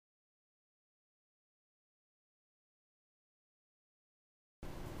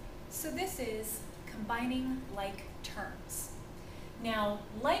So this is combining like terms. Now,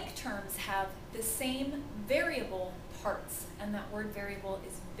 like terms have the same variable parts, and that word variable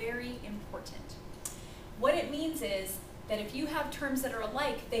is very important. What it means is that if you have terms that are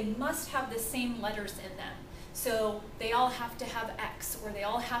alike, they must have the same letters in them. So they all have to have X, or they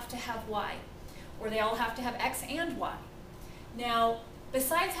all have to have Y, or they all have to have X and Y. Now,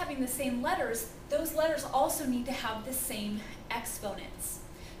 besides having the same letters, those letters also need to have the same exponents.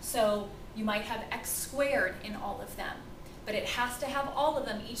 So you might have X squared in all of them, but it has to have all of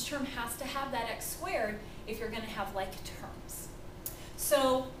them. Each term has to have that X squared if you're going to have like terms.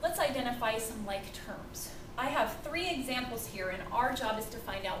 So let's identify some like terms. I have 3 examples here, and our job is to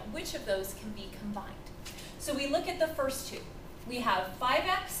find out which of those can be combined. So we look at the first 2. We have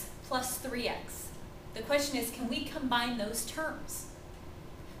 5x plus 3x. The question is, can we combine those terms?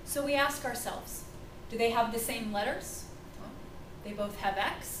 So we ask ourselves, do they have the same letters? Well, they both have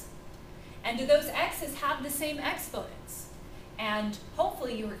x. And do those x's have the same exponents? And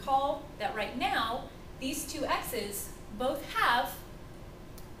hopefully you recall that right now, these 2 x's both have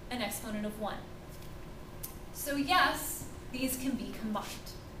an exponent of 1. So yes, these can be combined.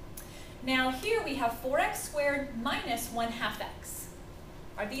 Now here we have 4x squared minus 1/2 x.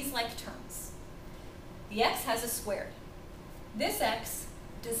 Are these like terms? The x has a squared. This x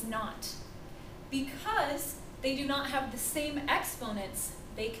does not. Because they do not have the same exponents,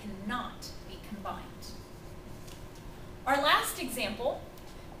 they cannot be combined. Our last example,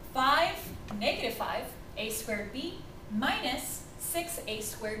 negative 5a squared b minus 6a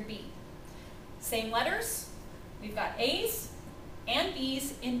squared b. Same letters, we've got a's and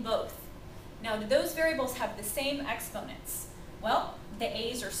b's in both. Now, do those variables have the same exponents? Well, the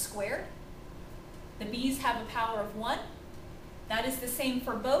a's are squared. The b's have a power of 1. That is the same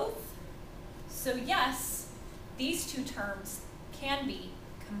for both. So yes, these 2 terms can be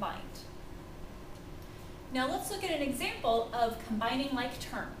combined. Now let's look at an example of combining like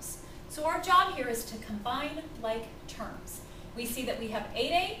terms. So our job here is to combine like terms. We see that we have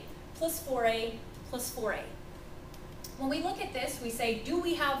 8a plus 4a plus 4a. When we look at this, we say, do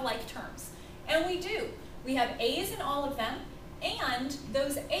we have like terms? And we do. We have a's in all of them, and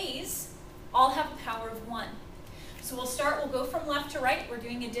those a's all have a power of 1. So we'll go from left to right. We're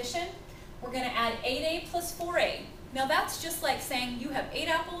doing addition. We're going to add 8a plus 4a. Now that's just like saying you have 8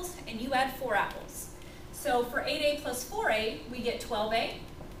 apples and you add 4 apples. So for 8a plus 4a, we get 12a.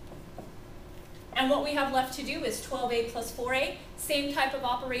 And what we have left to do is 12a plus 4a. Same type of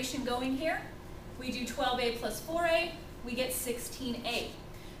operation going here. We do 12a plus 4a, we get 16a.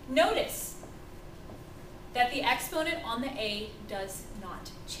 Notice that the exponent on the a does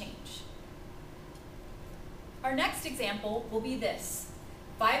not change. Our next example will be this.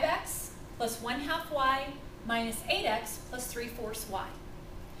 5x plus 1/2 y minus 8x plus 3/4 y.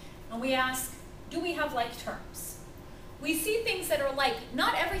 And we ask, do we have like terms? We see things that are like,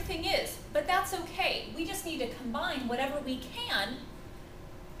 not everything is, but that's okay. We just need to combine whatever we can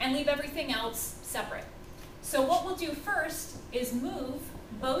and leave everything else separate. So what we'll do first is move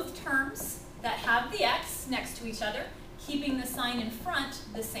both terms that have the x next to each other, keeping the sign in front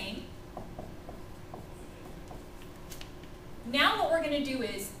the same. Now what we're going to do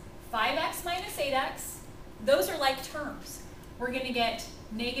is 5x minus 8x, those are like terms. We're going to get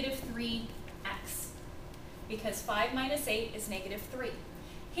negative 3x, because 5 minus 8 is negative 3.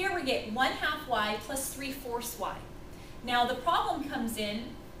 Here we get 1/2 y plus 3/4 y. Now the problem comes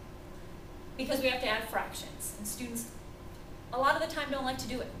in because we have to add fractions, and students a lot of the time don't like to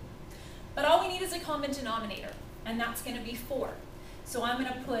do it. But all we need is a common denominator, and that's going to be 4. So I'm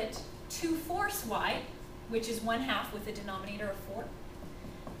going to put 2/4 y, which is 1/2 with a denominator of 4,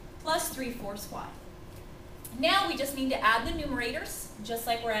 plus 3/4 y. Now we just need to add the numerators, just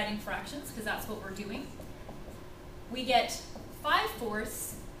like we're adding fractions, because that's what we're doing. We get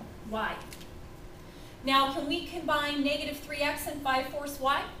 5/4 y. Now, can we combine negative 3x and 5/4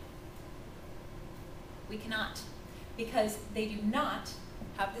 y? We cannot, because they do not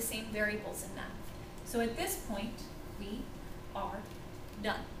have the same variables in them. So at this point, we are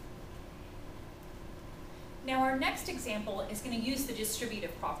done. Now our next example is going to use the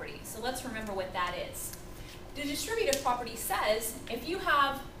distributive property. So let's remember what that is. The distributive property says if you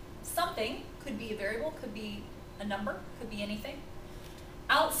have something, could be a variable, could be a number, could be anything,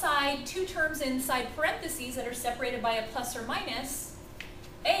 outside 2 terms inside parentheses that are separated by a plus or minus,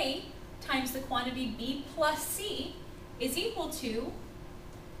 a times the quantity b plus c is equal to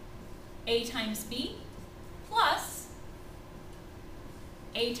a times b plus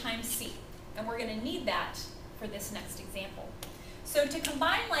a times c. And we're going to need that for this next example. So to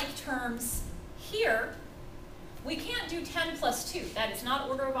combine like terms here, we can't do 10 plus 2. That is not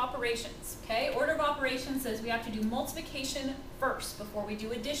order of operations, okay? Order of operations says we have to do multiplication first before we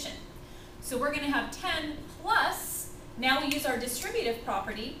do addition. So we're going to have 10 plus, now we use our distributive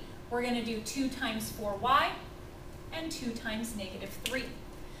property, we're going to do 2 times 4y and 2 times negative 3.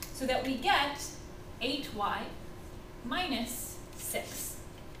 So that we get 8y minus 6.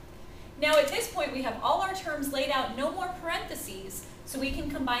 Now at this point we have all our terms laid out, no more parentheses, so we can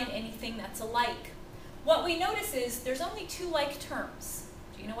combine anything that's alike. What we notice is there's only 2 like terms.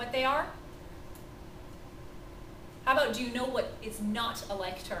 Do you know what they are? How about, do you know what is not a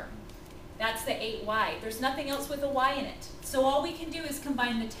like term? That's the 8y. There's nothing else with a y in it. So all we can do is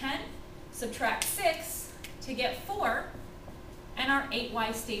combine the 10, subtract 6 to get 4, and our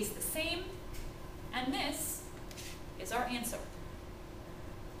 8y stays the same, and this is our answer.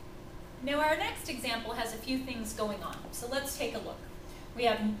 Now our next example has a few things going on, so let's take a look. We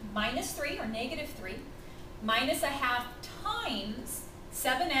have minus 3, or negative 3, minus a half times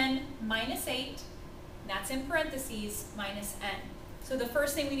 7n minus 8, and that's in parentheses, minus n. So the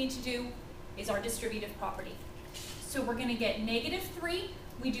first thing we need to do is our distributive property. So we're going to get negative 3,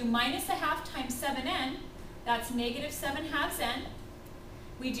 we do minus a half times 7n, that's negative 7 halves n.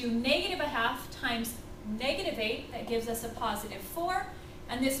 We do negative a half times negative 8, that gives us a positive 4.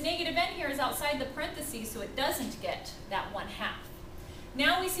 And this negative n here is outside the parentheses, so it doesn't get that 1/2.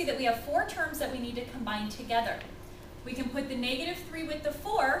 Now we see that we have 4 terms that we need to combine together. We can put the negative 3 with the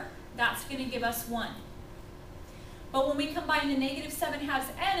 4, that's going to give us 1. But when we combine the negative 7 halves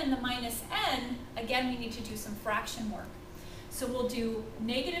n and the minus n, again we need to do some fraction work. So we'll do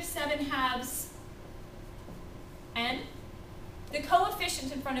negative 7 halves n. The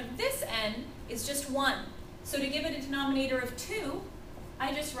coefficient in front of this n is just 1. So to give it a denominator of 2,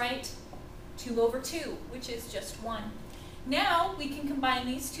 I just write 2 over 2, which is just 1. Now we can combine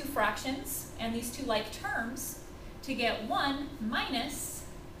these 2 fractions and these 2 like terms to get 1 minus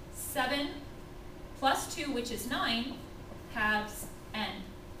 7 plus 2, which is 9, halves n.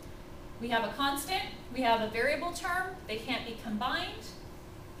 We have a constant, we have a variable term, they can't be combined,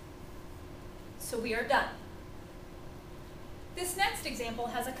 so we are done. This next example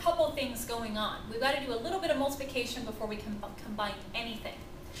has a couple things going on. We've got to do a little bit of multiplication before we can combine anything.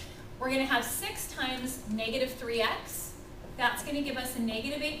 We're going to have 6 times negative 3x. That's going to give us a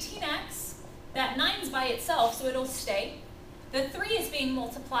negative 18x. That 9's by itself, so it'll stay. The 3 is being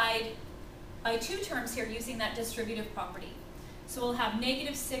multiplied by 2 terms here using that distributive property. So we'll have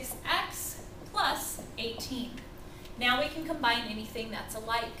negative 6x plus 18. Now we can combine anything that's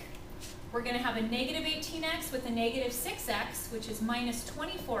alike. We're going to have a negative 18x with a negative 6x, which is minus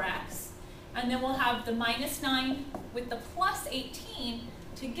 24x. And then we'll have the minus 9 with the plus 18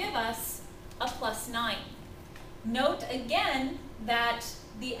 to give us a plus 9. Note again that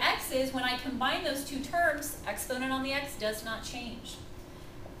the x's, when I combine those 2 terms, exponent on the x does not change.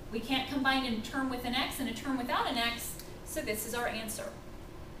 We can't combine a term with an x and a term without an x, so this is our answer.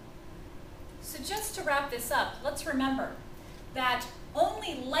 So just to wrap this up, let's remember that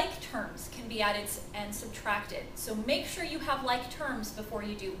only like terms can be added and subtracted. So make sure you have like terms before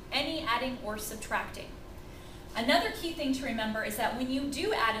you do any adding or subtracting. Another key thing to remember is that when you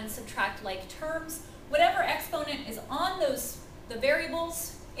do add and subtract like terms, whatever exponent is on the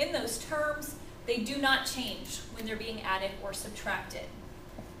variables in those terms, they do not change when they're being added or subtracted.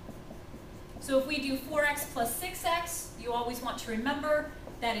 So if we do 4x plus 6x, you always want to remember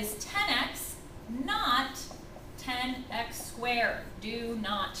that is 10x, not 10x squared. Do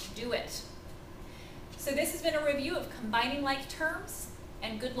not do it. So this has been a review of combining like terms,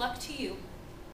 and good luck to you.